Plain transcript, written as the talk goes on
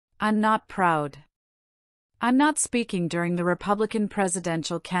I'm not proud. I'm not speaking during the Republican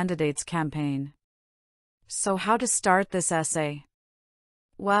presidential candidate's campaign. So how to start this essay?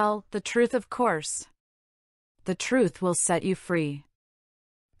 Well, the truth, of course. The truth will set you free.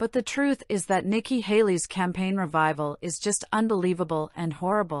 But the truth is that Nikki Haley's campaign revival is just unbelievable and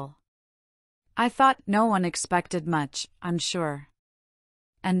horrible. I thought no one expected much, I'm sure.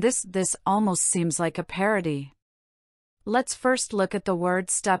 And this almost seems like a parody. Let's first look at the word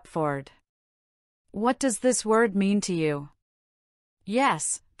Stepford. What does this word mean to you?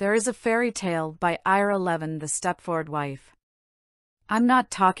 Yes, there is a fairy tale by Ira Levin, the Stepford Wife. I'm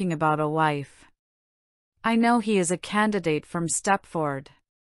not talking about a wife. I know he is a candidate from Stepford.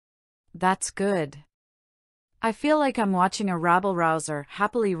 That's good. I feel like I'm watching a rabble-rouser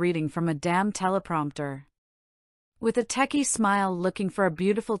happily reading from a damn teleprompter. With a techie smile looking for a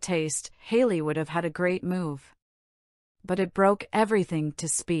beautiful taste, Haley would have had a great move. But it broke everything to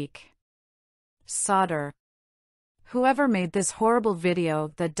speak. Sodder. Whoever made this horrible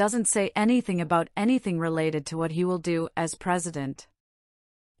video that doesn't say anything about anything related to what he will do as president.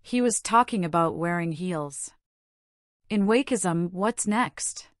 He was talking about wearing heels. In Wakeism, what's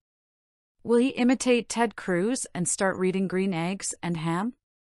next? Will he imitate Ted Cruz and start reading Green Eggs and Ham?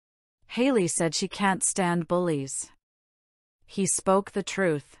 Haley said she can't stand bullies. He spoke the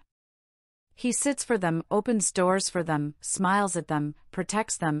truth. He sits for them, opens doors for them, smiles at them,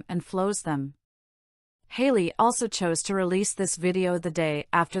 protects them, and flows them. Haley also chose to release this video the day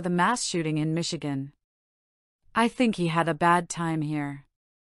after the mass shooting in Michigan. I think he had a bad time here.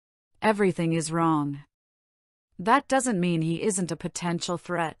 Everything is wrong. That doesn't mean he isn't a potential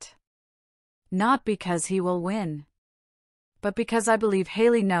threat. Not because he will win. But because I believe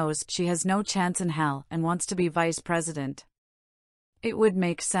Haley knows she has no chance in hell and wants to be vice president. It would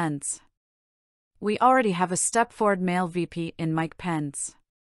make sense. We already have a Stepford male VP in Mike Pence.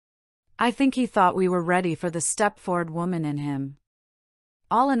 I think he thought we were ready for the Stepford woman in him.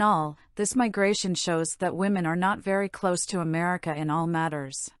 All in all, this migration shows that women are not very close to America in all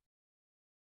matters.